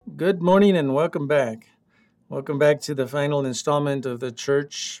Good morning and welcome back. Welcome back to the final installment of the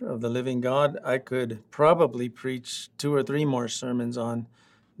Church of the Living God. I could probably preach 2 or 3 more sermons on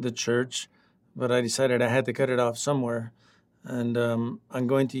the church, but I decided I had to cut it off somewhere. And I'm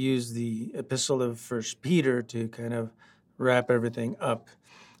going to use the epistle of First Peter to kind of wrap everything up,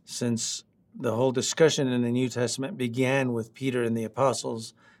 since the whole discussion in the New Testament began with Peter and the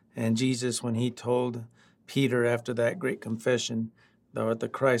apostles and Jesus when he told Peter after that great confession, "Thou art the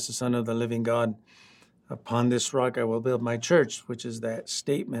Christ, the Son of the living God. Upon this rock I will build my church," which is that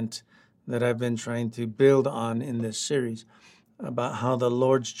statement that I've been trying to build on in this series about how the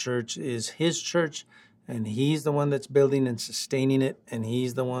Lord's church is his church, and he's the one that's building and sustaining it, and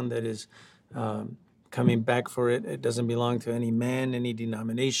he's the one that is coming back for it. It doesn't belong to any man, any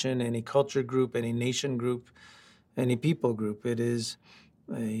denomination, any culture group, any nation group, any people group. It is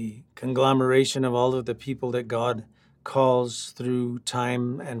a conglomeration of all of the people that God calls through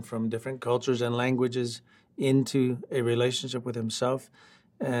time and from different cultures and languages into a relationship with himself.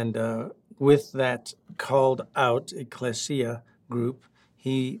 And with that called out ecclesia group,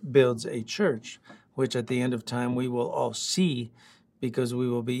 he builds a church, which at the end of time we will all see, because we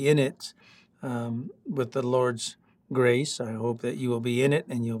will be in it with the Lord's grace. I hope that you will be in it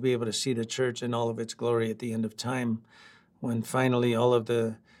and you'll be able to see the church in all of its glory at the end of time, when finally all of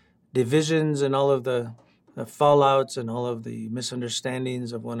the divisions and all of the fallouts and all of the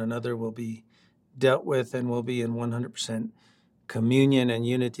misunderstandings of one another will be dealt with, and will be in 100% communion and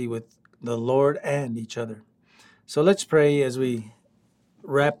unity with the Lord and each other. So let's pray as we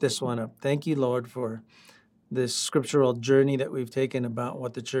wrap this one up. Thank you, Lord, for this scriptural journey that we've taken about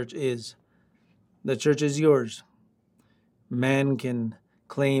what the church is. The church is yours. Man can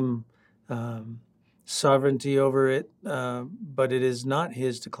claim sovereignty over it, but it is not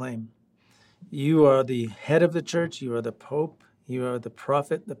his to claim. You are the head of the church. You are the Pope. You are the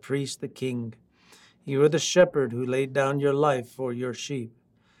prophet, the priest, the king. You are the shepherd who laid down your life for your sheep.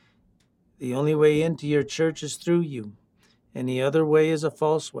 The only way into your church is through you. Any other way is a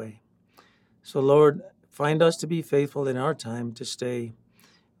false way. So, Lord, find us to be faithful in our time to stay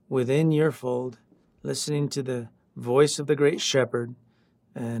within your fold, listening to the voice of the great shepherd,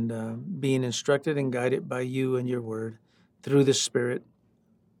 and being instructed and guided by you and your word through the Spirit,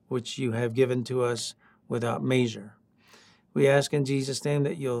 which you have given to us without measure. We ask in Jesus' name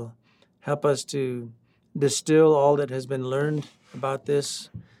that you'll help us to distill all that has been learned about this,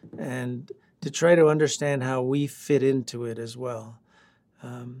 and to try to understand how we fit into it as well.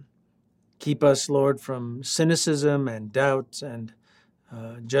 Keep us, Lord, from cynicism and doubt and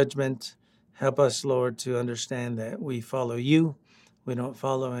judgment. Help us, Lord, to understand that we follow you. We don't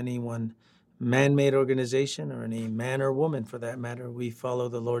follow any one man-made organization or any man or woman for that matter. We follow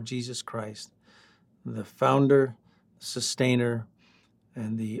the Lord Jesus Christ, the founder, sustainer,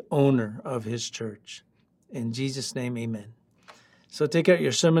 and the owner of his church. In Jesus' name, amen. So take out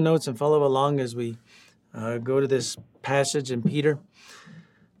your sermon notes and follow along as we go to this passage in Peter.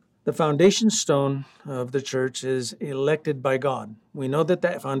 The foundation stone of the church is elected by God. We know that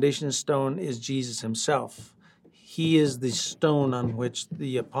that foundation stone is Jesus himself. He is the stone on which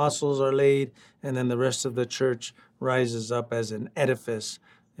the apostles are laid, and then the rest of the church rises up as an edifice,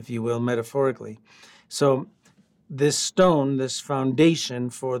 if you will, metaphorically. So this stone, this foundation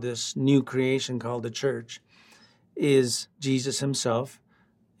for this new creation called the church, is Jesus himself.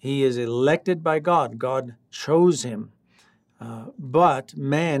 He is elected by God. God chose him. But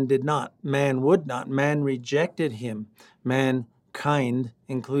man did not. Man would not. Man rejected him. Mankind,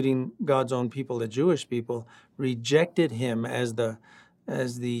 including God's own people, the Jewish people, rejected him as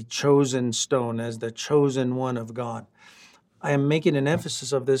the chosen stone, as the chosen one of God. I am making an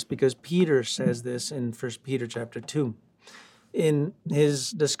emphasis of this because Peter says this in 1 Peter chapter 2. In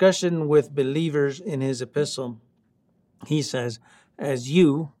his discussion with believers in his epistle, he says, as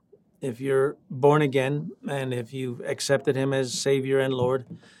you, if you're born again and if you've accepted him as Savior and Lord,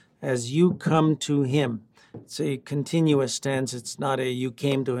 as you come to him, it's a continuous tense. It's not a you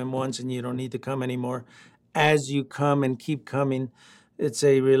came to him once and you don't need to come anymore. As you come and keep coming, it's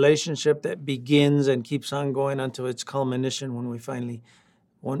a relationship that begins and keeps on going until its culmination when we finally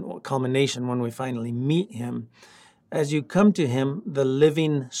meet him. As you come to him, the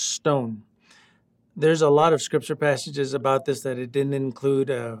living stone. There's a lot of scripture passages about this that it didn't include.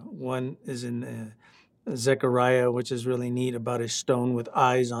 One is in Zechariah, which is really neat, about a stone with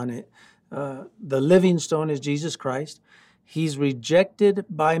eyes on it. The living stone is Jesus Christ. He's rejected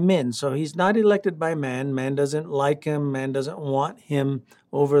by men. So he's not elected by man. Man doesn't like him. Man doesn't want him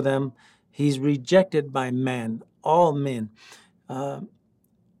over them. He's rejected by man, all men.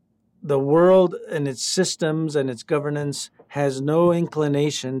 The world and its systems and its governance has no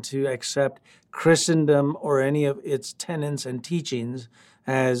inclination to accept Christendom or any of its tenets and teachings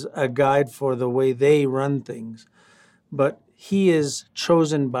as a guide for the way they run things. But he is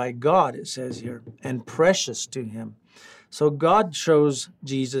chosen by God, it says here, and precious to him. So God chose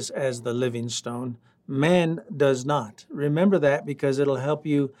Jesus as the living stone. Man does not. Remember that, because it'll help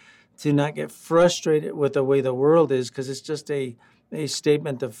you to not get frustrated with the way the world is, because it's just a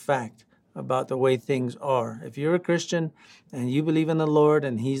statement of fact about the way things are. If you're a Christian and you believe in the Lord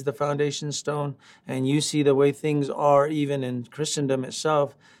and he's the foundation stone, and you see the way things are even in Christendom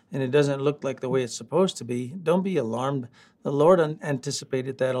itself, and it doesn't look like the way it's supposed to be, don't be alarmed. The Lord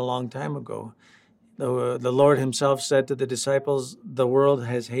anticipated that a long time ago. The Lord himself said to the disciples, the world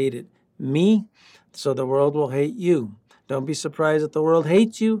has hated me, so the world will hate you. Don't be surprised that the world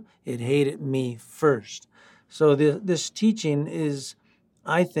hates you. It hated me first. So this teaching is,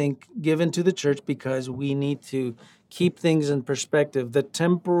 I think, given to the church because we need to keep things in perspective. The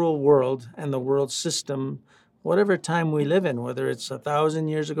temporal world and the world system, whatever time we live in, whether it's 1,000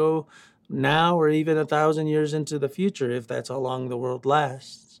 years ago, now, or even 1,000 years into the future, if that's how long the world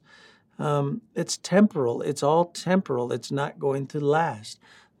lasts, it's temporal. It's all temporal. It's not going to last.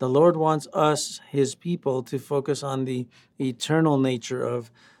 The Lord wants us, his people, to focus on the eternal nature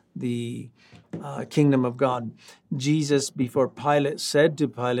of the kingdom of God. Jesus, before Pilate, said to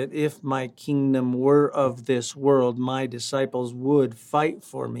Pilate, if my kingdom were of this world, my disciples would fight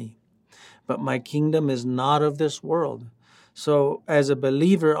for me. But my kingdom is not of this world. So as a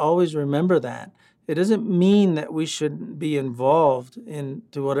believer, always remember that. It doesn't mean that we shouldn't be involved in,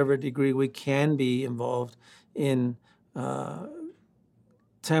 to whatever degree we can be involved in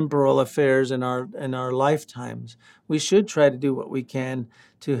temporal affairs in our lifetimes. We should try to do what we can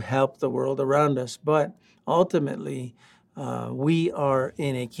to help the world around us. But ultimately, we are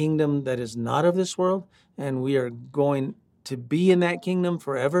in a kingdom that is not of this world, and we are going to be in that kingdom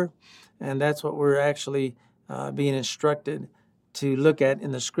forever. And that's what we're actually being instructed to look at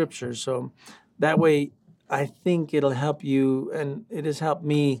in the scriptures. So that way, I think it'll help you, and it has helped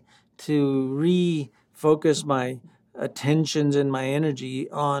me to refocus my attentions and my energy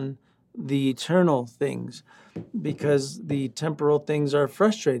on the eternal things, because the temporal things are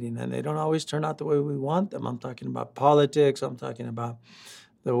frustrating and they don't always turn out the way we want them. I'm talking about politics. I'm talking about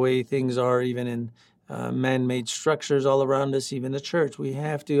the way things are even in man-made structures all around us, even the church. We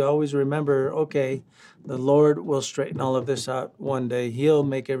have to always remember, okay, the Lord will straighten all of this out one day. He'll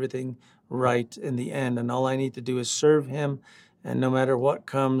make everything right in the end, and all I need to do is serve him, and no matter what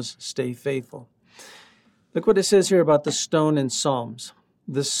comes, stay faithful. Look what it says here about the stone in Psalms.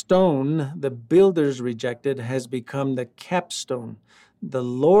 The stone the builders rejected has become the capstone. The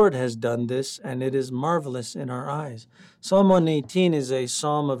Lord has done this, and it is marvelous in our eyes. Psalm 118 is a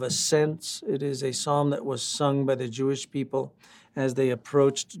psalm of ascents. It is a psalm that was sung by the Jewish people as they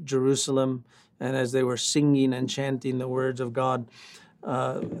approached Jerusalem and as they were singing and chanting the words of God,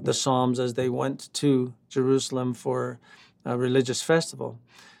 the psalms as they went to Jerusalem for a religious festival.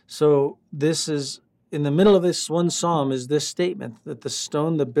 So this is, in the middle of this one psalm is this statement that the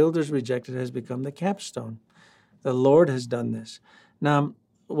stone the builders rejected has become the capstone. The Lord has done this. Now,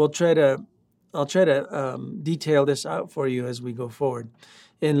 I'll try to detail this out for you as we go forward.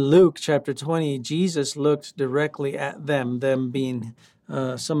 In Luke chapter 20, Jesus looked directly at them being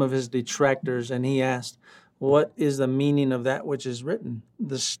some of his detractors, and he asked, what is the meaning of that which is written?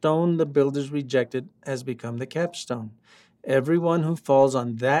 The stone the builders rejected has become the capstone. Everyone who falls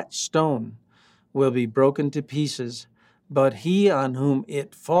on that stone will be broken to pieces, but he on whom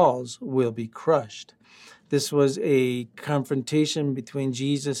it falls will be crushed. This was a confrontation between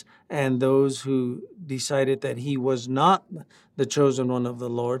Jesus and those who decided that he was not the chosen one of the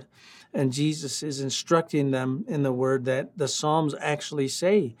Lord. And Jesus is instructing them in the word that the Psalms actually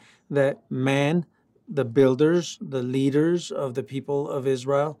say that man, the builders, the leaders of the people of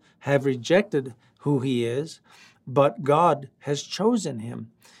Israel, have rejected who he is, but God has chosen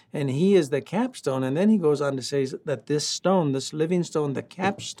him. And he is the capstone. And then he goes on to say that this stone, this living stone, the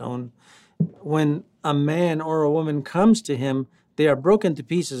capstone, when a man or a woman comes to him, they are broken to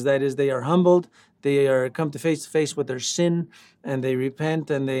pieces. That is, they are humbled. They are come to face with their sin, and they repent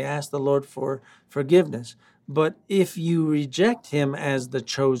and they ask the Lord for forgiveness. But if you reject him as the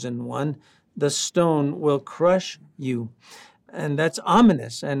chosen one, the stone will crush you. And that's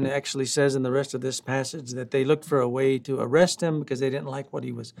ominous, and actually says in the rest of this passage that they looked for a way to arrest him because they didn't like what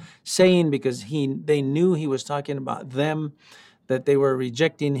he was saying, because they knew he was talking about them, that they were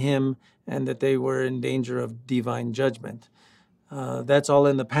rejecting him, and that they were in danger of divine judgment. That's all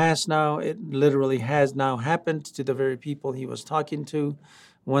in the past now. It literally has now happened to the very people he was talking to.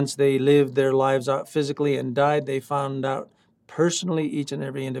 Once they lived their lives out physically and died, they found out personally, each and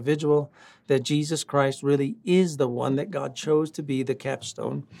every individual, that Jesus Christ really is the one that God chose to be the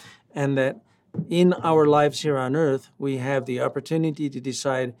capstone, and that in our lives here on earth, we have the opportunity to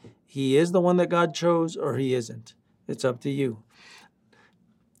decide he is the one that God chose or he isn't. It's up to you.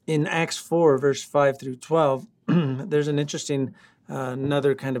 In Acts 4, verse 5 through 12, there's an interesting,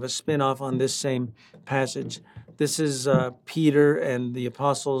 another kind of a spin-off on this same passage. This is Peter and the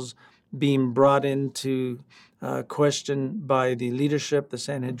apostles being brought into question by the leadership, the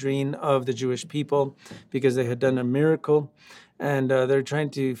Sanhedrin of the Jewish people, because they had done a miracle, and they're trying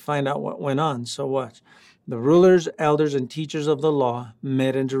to find out what went on. So watch. The rulers, elders, and teachers of the law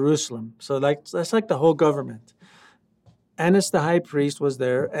met in Jerusalem. So that's like the whole government. Annas the high priest was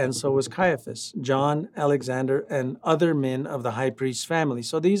there, and so was Caiaphas, John, Alexander, and other men of the high priest's family.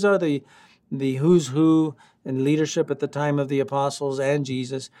 So these are the who's who in leadership at the time of the apostles and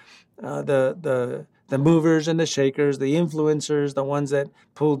Jesus, the movers and the shakers, the influencers, the ones that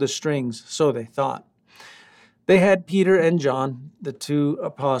pulled the strings, so they thought. They had Peter and John, the two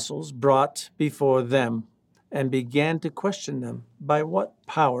apostles, brought before them and began to question them. By what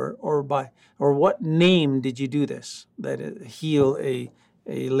power or what name did you do this, that heal a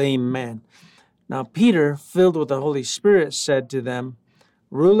lame man? Now Peter, filled with the Holy Spirit, said to them,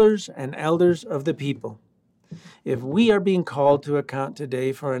 rulers and elders of the people, if we are being called to account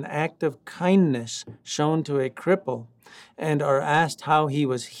today for an act of kindness shown to a cripple and are asked how he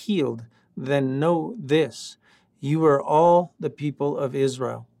was healed, then know this, you are all the people of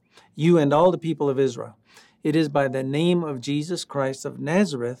Israel, you and all the people of Israel. It is by the name of Jesus Christ of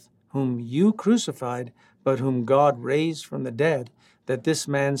Nazareth, whom you crucified, but whom God raised from the dead, that this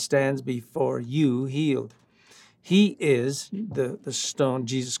man stands before you healed. He is the stone,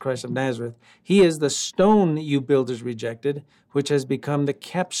 Jesus Christ of Nazareth. He is the stone you builders rejected, which has become the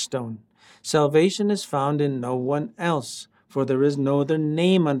capstone. Salvation is found in no one else, for there is no other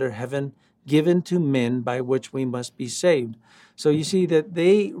name under heaven given to men by which we must be saved. So you see that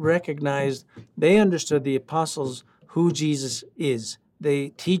they recognized, they understood the apostles who Jesus is. They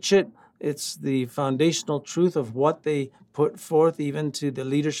teach it. It's the foundational truth of what they put forth even to the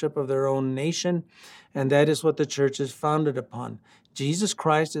leadership of their own nation. And that is what the church is founded upon. Jesus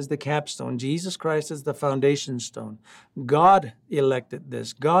Christ is the capstone. Jesus Christ is the foundation stone. God elected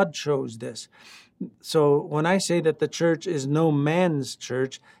this. God chose this. So when I say that the church is no man's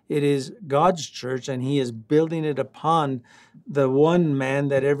church, it is God's church, and he is building it upon the one man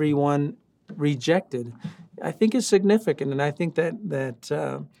that everyone rejected. I think it's significant, and I think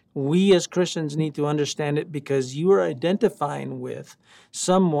that we as Christians need to understand it, because you are identifying with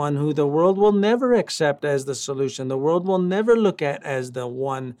someone who the world will never accept as the solution. The world will never look at as the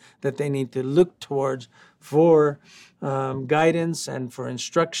one that they need to look towards for guidance and for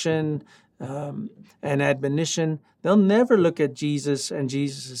instruction and admonition. They'll never look at Jesus and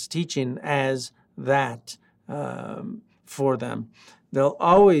Jesus' teaching as that for them. They'll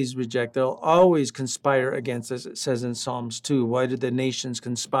always reject, they'll always conspire against, as it says in Psalms 2. Why did the nations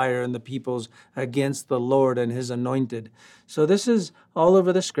conspire and the peoples against the Lord and his anointed? So this is all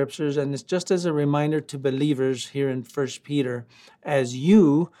over the scriptures, and it's just as a reminder to believers here in 1 Peter, as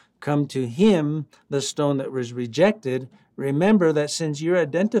you come to him, the stone that was rejected, remember that since you're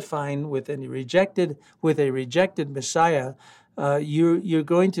identifying with a rejected Messiah, you're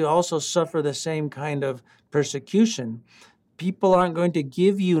going to also suffer the same kind of persecution. People aren't going to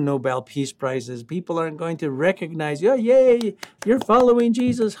give you Nobel Peace Prizes. People aren't going to recognize, oh, yay, you're following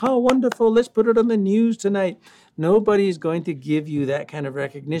Jesus. How wonderful. Let's put it on the news tonight. Nobody's going to give you that kind of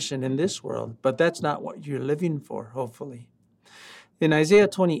recognition in this world, but that's not what you're living for, hopefully. In Isaiah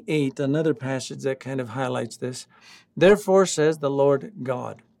 28, another passage that kind of highlights this, therefore says the Lord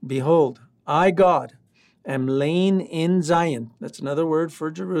God, behold, I, God, am laying in Zion, that's another word for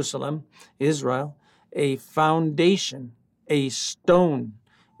Jerusalem, Israel, a foundation, a stone,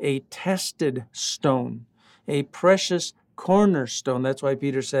 a tested stone, a precious cornerstone. That's why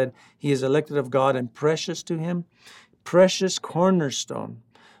Peter said he is elected of God and precious to him. Precious cornerstone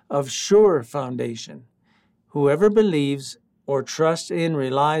of sure foundation. Whoever believes or trusts in,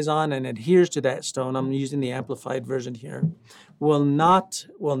 relies on, and adheres to that stone, I'm using the Amplified Version here, will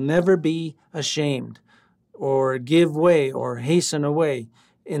never be ashamed or give way or hasten away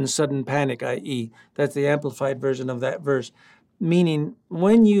in sudden panic, i.e., that's the Amplified Version of that verse. Meaning,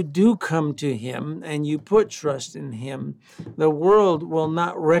 when you do come to him and you put trust in him, the world will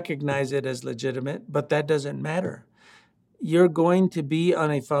not recognize it as legitimate, but that doesn't matter. You're going to be on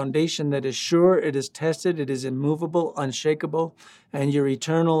a foundation that is sure, it is tested, it is immovable, unshakable, and your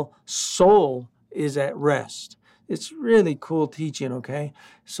eternal soul is at rest. It's really cool teaching, okay?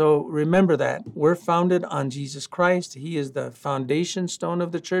 So remember that. We're founded on Jesus Christ. He is the foundation stone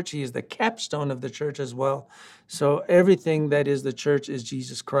of the church. He is the capstone of the church as well. So everything that is the church is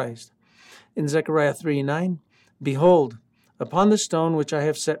Jesus Christ. In Zechariah 3:9, behold, upon the stone which I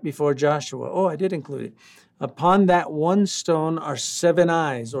have set before Joshua. Oh, I did include it. Upon that one stone are 7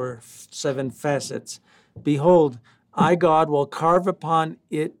 eyes, or 7 facets. Behold, I, God, will carve upon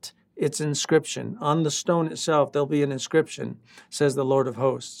it its inscription. On the stone itself, there'll be an inscription, says the Lord of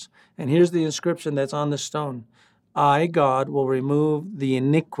hosts. And here's the inscription that's on the stone. I, God, will remove the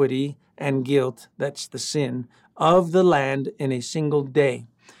iniquity and guilt, that's the sin, of the land in a single day.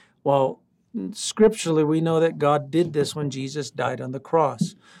 Well, scripturally, we know that God did this when Jesus died on the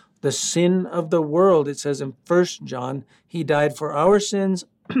cross. The sin of the world, it says in 1 John, he died for our sins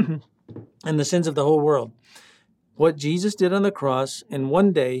and the sins of the whole world. What Jesus did on the cross in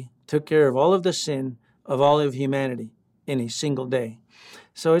one day took care of all of the sin of all of humanity in a single day.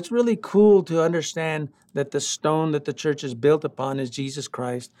 So it's really cool to understand that the stone that the church is built upon is Jesus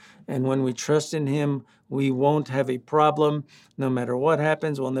Christ. And when we trust in him, we won't have a problem. No matter what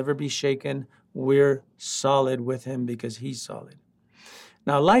happens, we'll never be shaken. We're solid with him because he's solid.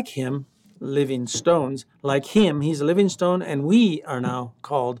 Now, like him, living stones, like him, he's a living stone, and we are now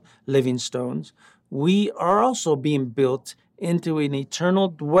called living stones. We are also being built into an eternal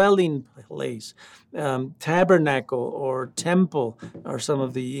dwelling place. Tabernacle or temple are some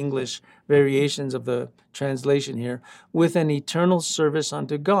of the English variations of the translation here, with an eternal service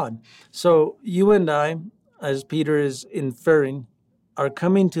unto God. So you and I, as Peter is inferring, are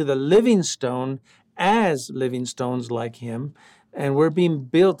coming to the living stone as living stones like him, and we're being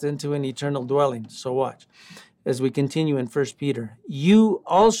built into an eternal dwelling. So watch. As we continue in 1 Peter, you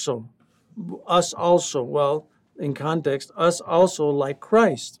also, us also, well, in context, us also like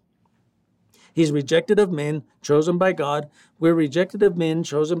Christ. He's rejected of men, chosen by God. We're rejected of men,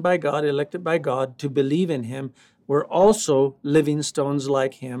 chosen by God, elected by God to believe in him. We're also living stones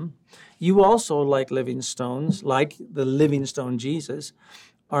like him. You also, like living stones, like the living stone Jesus,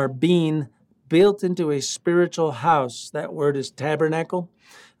 are being built into a spiritual house. That word is tabernacle,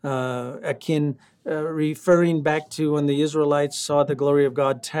 referring back to when the Israelites saw the glory of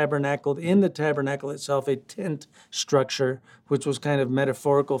God tabernacled in the tabernacle itself, a tent structure, which was kind of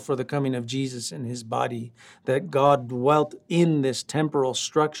metaphorical for the coming of Jesus in his body, that God dwelt in this temporal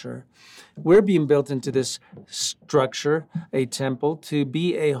structure. We're being built into this structure, a temple, to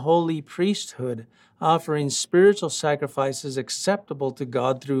be a holy priesthood, offering spiritual sacrifices acceptable to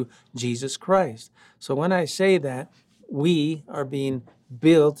God through Jesus Christ. So when I say that, we are being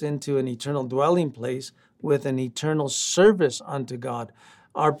built into an eternal dwelling place with an eternal service unto God.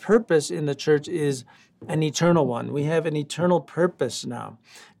 Our purpose in the church is an eternal one. We have an eternal purpose now.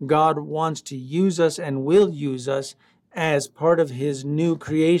 God wants to use us and will use us as part of his new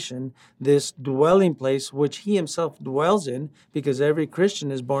creation, this dwelling place which he himself dwells in, because every Christian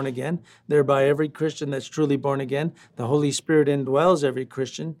is born again. Thereby every Christian that's truly born again, the Holy Spirit indwells every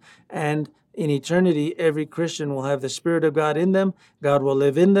Christian, and in eternity, every Christian will have the Spirit of God in them. God will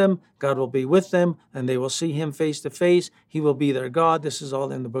live in them. God will be with them, and they will see him face to face. He will be their God. This is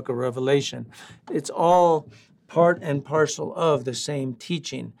all in the book of Revelation. It's all part and parcel of the same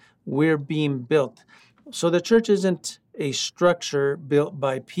teaching. We're being built. So the church isn't a structure built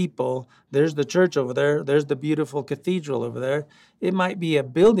by people. There's the church over there. There's the beautiful cathedral over there. It might be a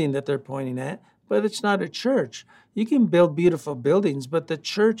building that they're pointing at, but it's not a church. You can build beautiful buildings, but the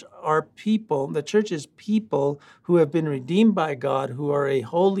church are people. The church is people who have been redeemed by God, who are a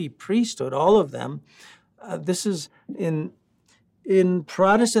holy priesthood, all of them. This is in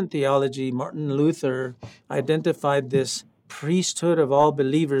Protestant theology. Martin Luther identified this priesthood of all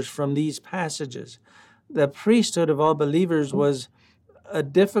believers from these passages. The priesthood of all believers was a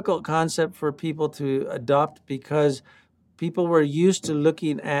difficult concept for people to adopt because people were used to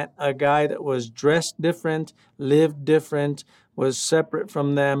looking at a guy that was dressed different, lived different, was separate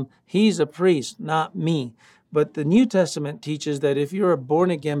from them. He's a priest, not me. But the New Testament teaches that if you're a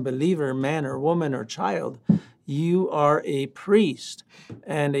born-again believer, man or woman or child, you are a priest.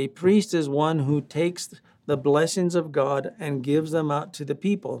 And a priest is one who takes the blessings of God and gives them out to the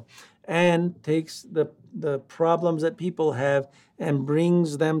people, and takes the problems that people have and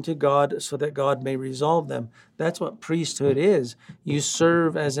brings them to God so that God may resolve them. That's what priesthood is. You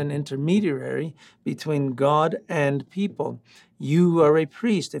serve as an intermediary between God and people. You are a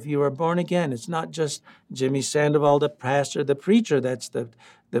priest if you are born again. It's not just Jimmy Sandoval, the pastor, the preacher, that's the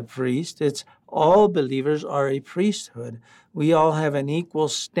priest. It's all believers are a priesthood. We all have an equal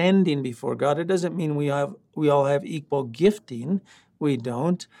standing before God. It doesn't mean we all have equal gifting. We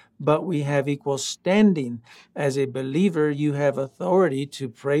don't, but we have equal standing. As a believer, you have authority to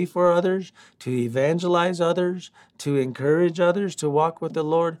pray for others, to evangelize others, to encourage others to walk with the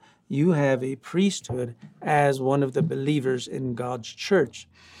Lord. You have a priesthood as one of the believers in God's church.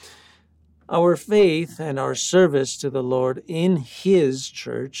 Our faith and our service to the Lord in His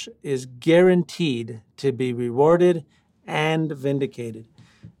church is guaranteed to be rewarded and vindicated.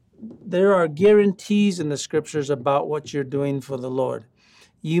 There are guarantees in the scriptures about what you're doing for the Lord.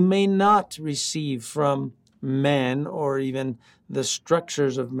 You may not receive from man or even the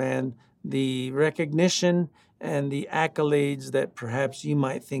structures of man the recognition and the accolades that perhaps you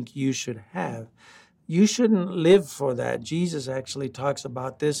might think you should have. You shouldn't live for that. Jesus actually talks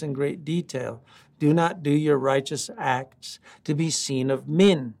about this in great detail. Do not do your righteous acts to be seen of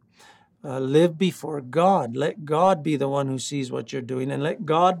men. Live before God. Let God be the one who sees what you're doing, and let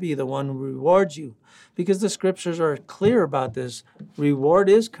God be the one who rewards you, because the scriptures are clear about this. Reward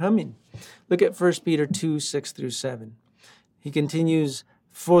is coming. Look at 1 Peter 2, 6 through 7. He continues,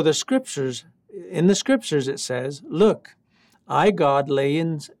 for the scriptures, in the scriptures it says, look, I, God, lay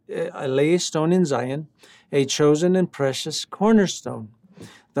a stone in Zion, a chosen and precious cornerstone.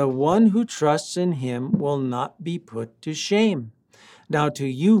 The one who trusts in him will not be put to shame. Now to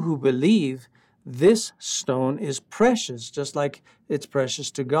you who believe, this stone is precious, just like it's precious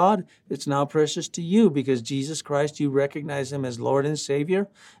to God. It's now precious to you because Jesus Christ, you recognize him as Lord and Savior,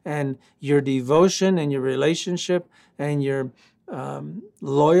 and your devotion and your relationship and your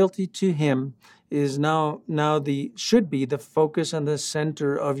loyalty to him is now should be the focus and the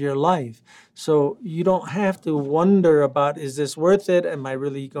center of your life. So you don't have to wonder about, is this worth it? Am I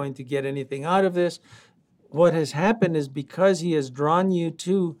really going to get anything out of this? What has happened is because he has drawn you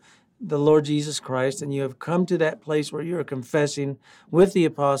to the Lord Jesus Christ, and you have come to that place where you are confessing with the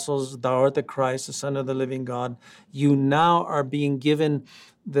apostles, thou art the Christ, the Son of the living God. You now are being given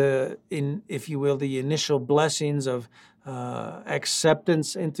if you will, the initial blessings of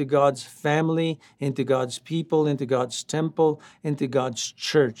acceptance into God's family, into God's people, into God's temple, into God's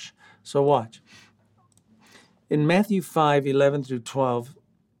church. So watch. In Matthew 5, 11 through 12,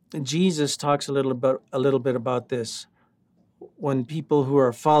 Jesus talks a little bit about this. When people who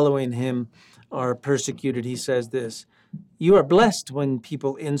are following him are persecuted, he says this, you are blessed when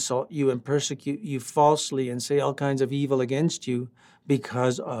people insult you and persecute you falsely and say all kinds of evil against you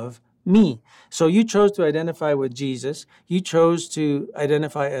because of me. So you chose to identify with Jesus. You chose to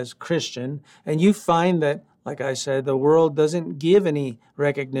identify as Christian, and you find that, like I said, the world doesn't give any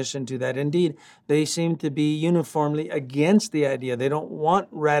recognition to that. Indeed, they seem to be uniformly against the idea. They don't want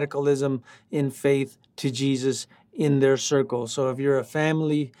radicalism in faith to Jesus in their circle. So if you're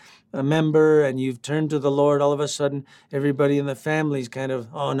a member and you've turned to the Lord, all of a sudden everybody in the family is kind of,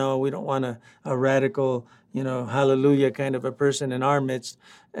 oh no, we don't want a radical, hallelujah kind of a person in our midst.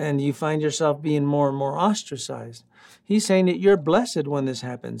 And you find yourself being more and more ostracized. He's saying that you're blessed when this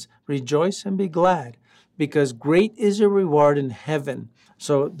happens. Rejoice and be glad, because great is your reward in heaven.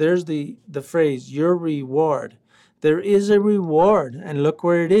 So there's the phrase, your reward. There is a reward, and look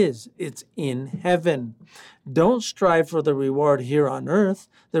where it is. It's in heaven. Don't strive for the reward here on earth.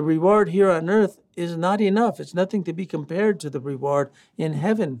 The reward here on earth is not enough. It's nothing to be compared to the reward in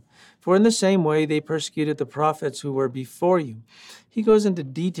heaven. For in the same way, they persecuted the prophets who were before you. He goes into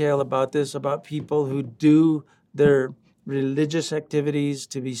detail about this, about people who do their religious activities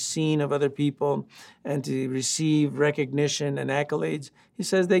to be seen of other people and to receive recognition and accolades. He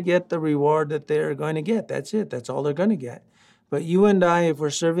says they get the reward that they're going to get. That's it. That's all they're going to get. But you and I, if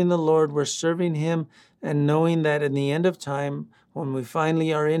we're serving the Lord, we're serving him and knowing that in the end of time, when we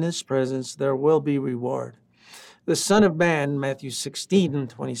finally are in his presence, there will be reward. The Son of Man, Matthew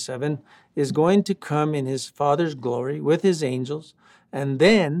 16:27, is going to come in his Father's glory with his angels, and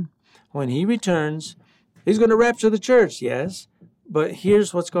then when he returns, he's going to rapture the church, yes, but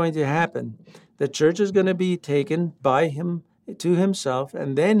here's what's going to happen. The church is going to be taken by him to himself,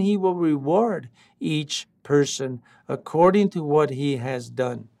 and then he will reward each person according to what he has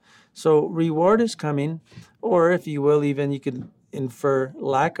done. So reward is coming, or if you will, even you could infer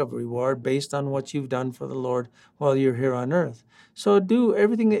lack of reward based on what you've done for the Lord while you're here on earth. So do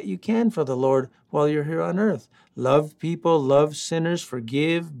everything that you can for the Lord while you're here on earth. Love people, love sinners,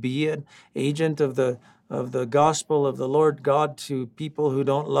 forgive, be an agent of the gospel of the Lord God to people who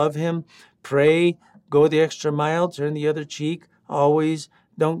don't love him. Pray, go the extra mile, turn the other cheek. Always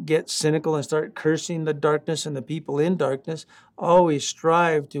don't get cynical and start cursing the darkness and the people in darkness. Always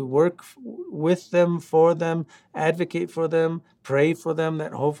strive to work with them, for them, advocate for them, pray for them,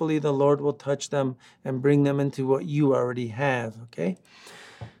 that hopefully the Lord will touch them and bring them into what you already have, okay?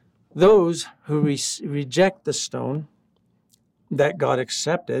 Those who reject the stone that God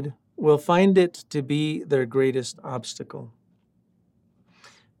accepted will find it to be their greatest obstacle.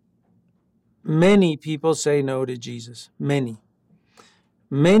 Many people say no to Jesus. Many.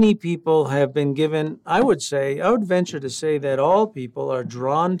 Many people have been given, I would venture to say that all people are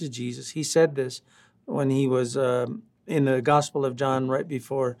drawn to Jesus. He said this when he was in the Gospel of John right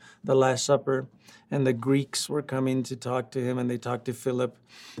before the Last Supper, and the Greeks were coming to talk to him, and they talked to Philip,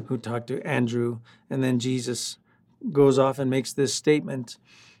 who talked to Andrew, and then Jesus goes off and makes this statement,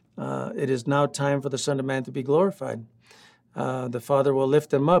 it is now time for the Son of Man to be glorified. The Father will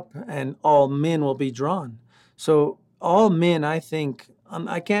lift him up, and all men will be drawn. So all men, I think,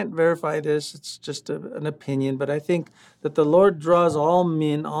 I can't verify this, it's just an opinion, but I think that the Lord draws all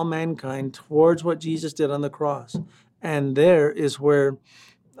men, all mankind, towards what Jesus did on the cross. And there is where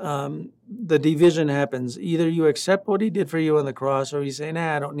the division happens. Either you accept what he did for you on the cross, or you say,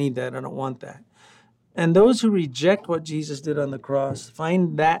 nah, I don't need that, I don't want that. And those who reject what Jesus did on the cross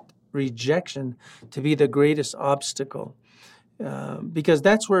find that rejection to be the greatest obstacle. Because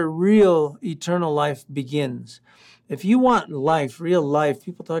that's where real eternal life begins. If you want life, real life,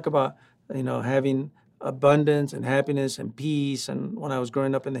 people talk about, having abundance and happiness and peace. And when I was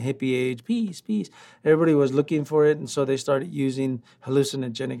growing up in the hippie age, peace. Everybody was looking for it. And so they started using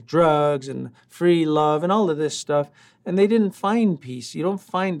hallucinogenic drugs and free love and all of this stuff. And they didn't find peace.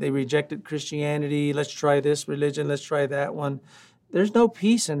 They rejected Christianity. Let's try this religion. Let's try that one. There's no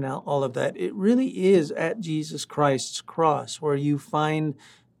peace in all of that. It really is at Jesus Christ's cross where you find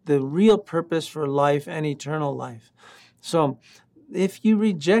the real purpose for life and eternal life. So if you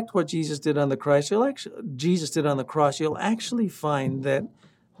reject what Jesus did on the cross, you'll actually find that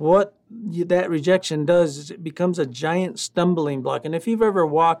what that rejection does is it becomes a giant stumbling block. And if you've ever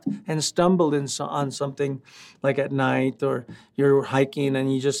walked and stumbled on something, like at night, or you're hiking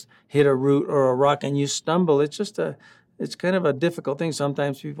and you just hit a root or a rock and you stumble, it's kind of a difficult thing.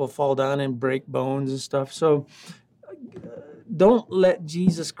 Sometimes people fall down and break bones and stuff. So don't let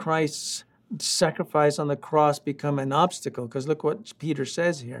Jesus Christ's sacrifice on the cross become an obstacle, because look what Peter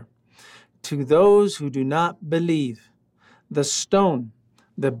says here. To those who do not believe, the stone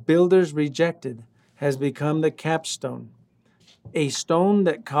the builders rejected has become the capstone, a stone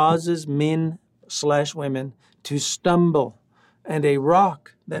that causes men/women to stumble, and a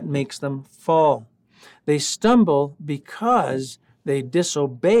rock that makes them fall. They stumble because they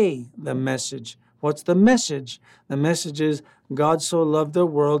disobey the message. What's the message? The message is God so loved the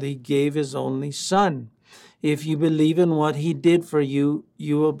world, he gave his only son. If you believe in what he did for you,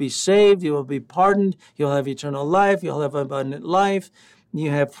 you will be saved, you will be pardoned, you'll have eternal life, you'll have abundant life, you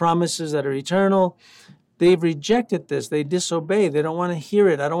have promises that are eternal. They've rejected this. They disobey. They don't want to hear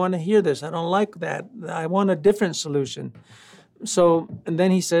it. I don't want to hear this. I don't like that. I want a different solution. And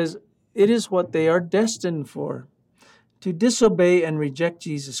then he says, it is what they are destined for. To disobey and reject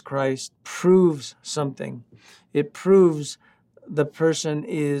Jesus Christ proves something. It proves the person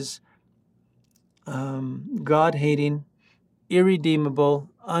is God-hating, irredeemable,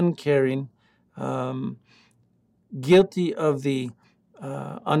 uncaring, guilty of the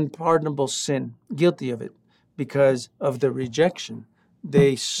unpardonable sin, guilty of it because of the rejection.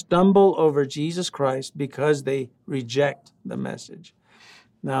 They stumble over Jesus Christ because they reject the message.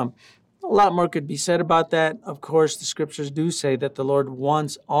 Now, a lot more could be said about that. Of course, the scriptures do say that the Lord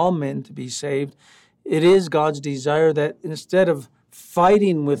wants all men to be saved. It is God's desire that instead of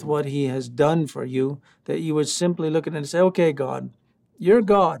fighting with what he has done for you, that you would simply look at it and say, okay, God, you're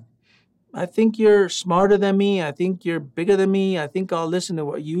God. I think you're smarter than me. I think you're bigger than me. I think I'll listen to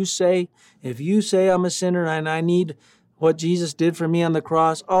what you say. If you say I'm a sinner and I need what Jesus did for me on the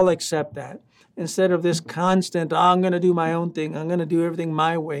cross, I'll accept that. Instead of this constant, I'm going to do my own thing. I'm going to do everything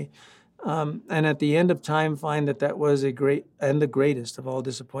my way. And at the end of time, find that was a great and the greatest of all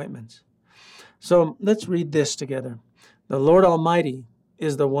disappointments. So let's read this together. The Lord Almighty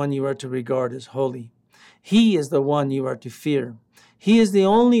is the one you are to regard as holy. He is the one you are to fear. He is the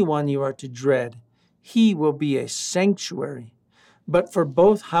only one you are to dread. He will be a sanctuary. But for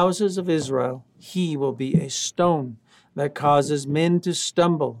both houses of Israel, he will be a stone that causes men to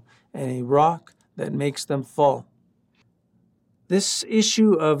stumble and a rock that makes them fall. This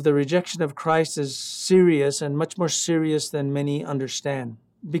issue of the rejection of Christ is serious and much more serious than many understand,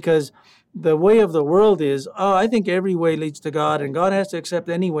 because the way of the world is, I think every way leads to God and God has to accept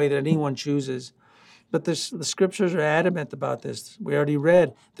any way that anyone chooses. But the scriptures are adamant about this. We already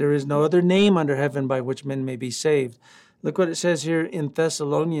read, there is no other name under heaven by which men may be saved. Look what it says here in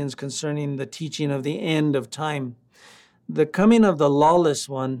Thessalonians concerning the teaching of the end of time. The coming of the lawless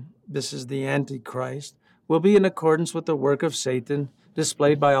one, this is the Antichrist, will be in accordance with the work of Satan,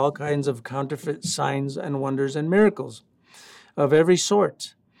 displayed by all kinds of counterfeit signs and wonders and miracles. of every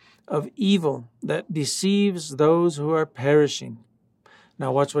sort of evil that deceives those who are perishing.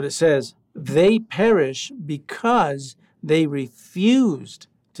 Now watch what it says. They perish because they refused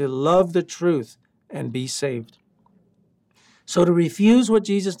to love the truth and be saved. So to refuse what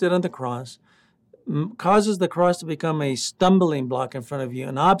Jesus did on the cross causes the cross to become a stumbling block in front of you,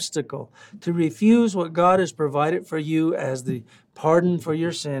 an obstacle. To refuse what God has provided for you as the pardon for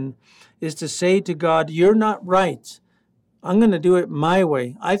your sin is to say to God, you're not right. I'm going to do it my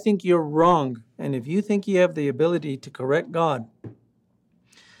way. I think you're wrong. And if you think you have the ability to correct God,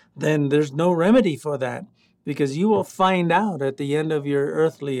 then there's no remedy for that, because you will find out at the end of your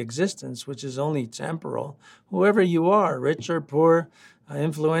earthly existence, which is only temporal, whoever you are, rich or poor,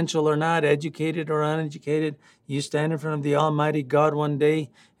 influential or not, educated or uneducated, you stand in front of the Almighty God one day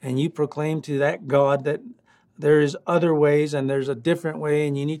and you proclaim to that God that there is other ways and there's a different way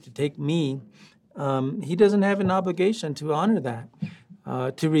and you need to take me. He doesn't have an obligation to honor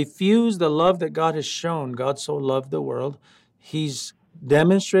that. To refuse the love that God has shown. God so loved the world. He's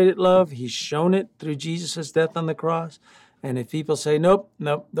demonstrated love. He's shown it through Jesus' death on the cross. And if people say, nope,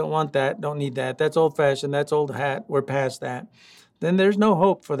 don't want that, don't need that, that's old-fashioned, that's old hat, we're past that, then there's no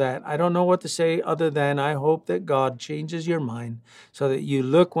hope for that. I don't know what to say other than I hope that God changes your mind so that you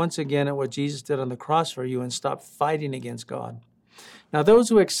look once again at what Jesus did on the cross for you and stop fighting against God. Now, those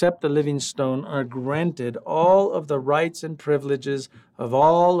who accept the living stone are granted all of the rights and privileges of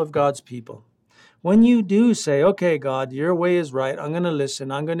all of God's people. When you do say, okay, God, your way is right, I'm going to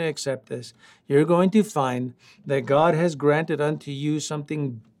listen, I'm going to accept this, you're going to find that God has granted unto you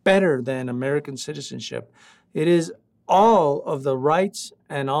something better than American citizenship. It is all of the rights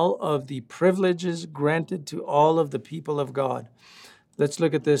and all of the privileges granted to all of the people of God. Let's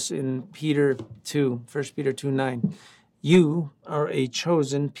look at this in Peter 2, 1 Peter 2:9. You are a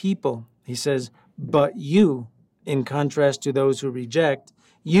chosen people. He says, but you, in contrast to those who reject,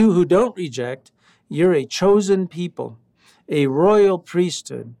 you who don't reject, you're a chosen people, a royal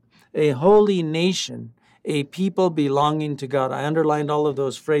priesthood, a holy nation, a people belonging to God. I underlined all of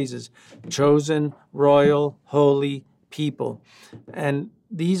those phrases: chosen, royal, holy people. And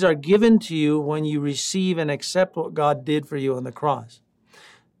these are given to you when you receive and accept what God did for you on the cross.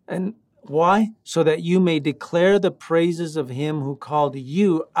 And why? So that you may declare the praises of him who called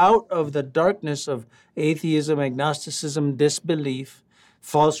you out of the darkness of atheism, agnosticism, disbelief,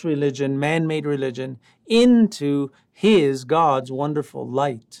 false religion, man-made religion, into his, God's wonderful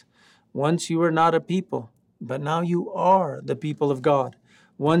light. Once you were not a people, but now you are the people of God.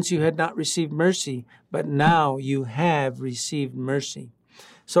 Once you had not received mercy, but now you have received mercy.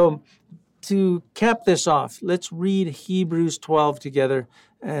 So to cap this off, let's read Hebrews 12 together,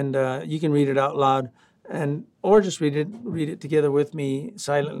 and you can read it out loud, or just read it together with me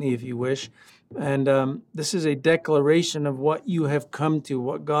silently if you wish. And this is a declaration of what you have come to,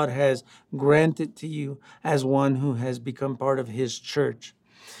 what God has granted to you as one who has become part of his church.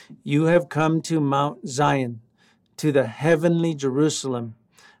 You have come to Mount Zion, to the heavenly Jerusalem,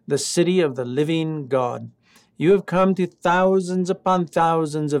 the city of the living God. You have come to thousands upon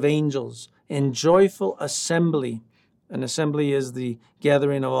thousands of angels in joyful assembly. An assembly is the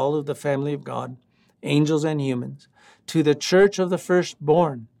gathering of all of the family of God, angels and humans, to the church of the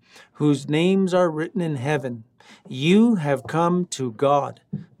firstborn, whose names are written in heaven. You have come to God,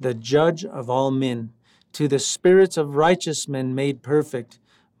 the judge of all men, to the spirits of righteous men made perfect,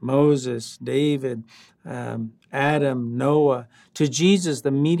 Moses, David, Adam, Noah, to Jesus,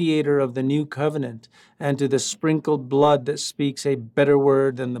 the mediator of the new covenant, and to the sprinkled blood that speaks a better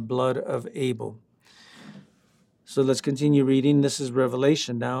word than the blood of Abel. So let's continue reading. This is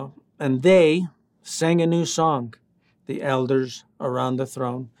Revelation now. And they sang a new song, the elders around the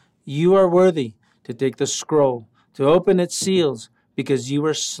throne. You are worthy to take the scroll, to open its seals, because you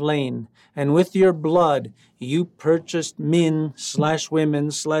were slain, and with your blood you purchased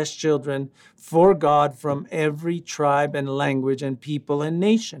men/women/children for God from every tribe and language and people and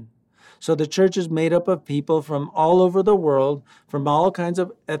nation. So the church is made up of people from all over the world, from all kinds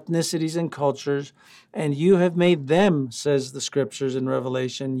of ethnicities and cultures, and you have made them, says the scriptures in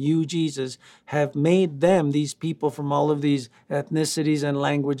Revelation, you, Jesus, have made them, these people from all of these ethnicities and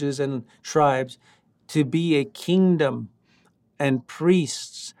languages and tribes, to be a kingdom and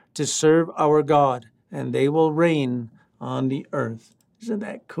priests to serve our God, and they will reign on the earth. Isn't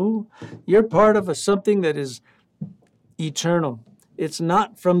that cool? You're part of something that is eternal. It's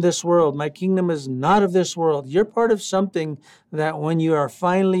not from this world. My kingdom is not of this world. You're part of something that when you are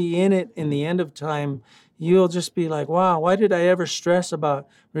finally in it in the end of time, you'll just be like, wow, why did I ever stress about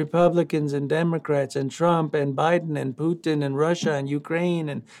Republicans and Democrats and Trump and Biden and Putin and Russia and Ukraine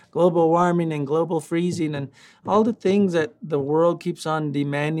and global warming and global freezing and all the things that the world keeps on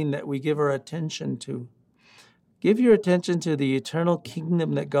demanding that we give our attention to? Give your attention to the eternal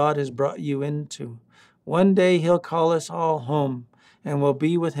kingdom that God has brought you into. One day He'll call us all home and we'll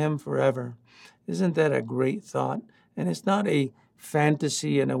be with Him forever. Isn't that a great thought? And it's not a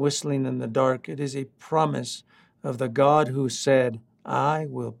fantasy and a whistling in the dark. It is a promise of the God who said, I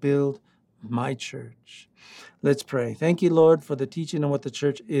will build my church. Let's pray. Thank you, Lord, for the teaching on what the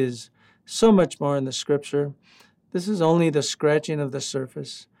church is. So much more in the Scripture. This is only the scratching of the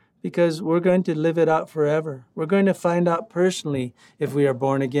surface, because we're going to live it out forever. We're going to find out personally if we are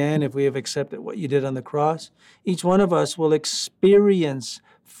born again, if we have accepted what you did on the cross. Each one of us will experience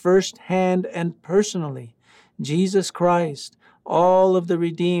firsthand and personally Jesus Christ, all of the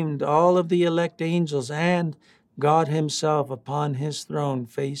redeemed, all of the elect angels, and God Himself upon His throne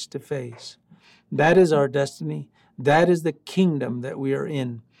face to face. That is our destiny. That is the kingdom that we are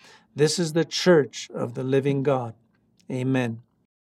in. This is the church of the living God. Amen.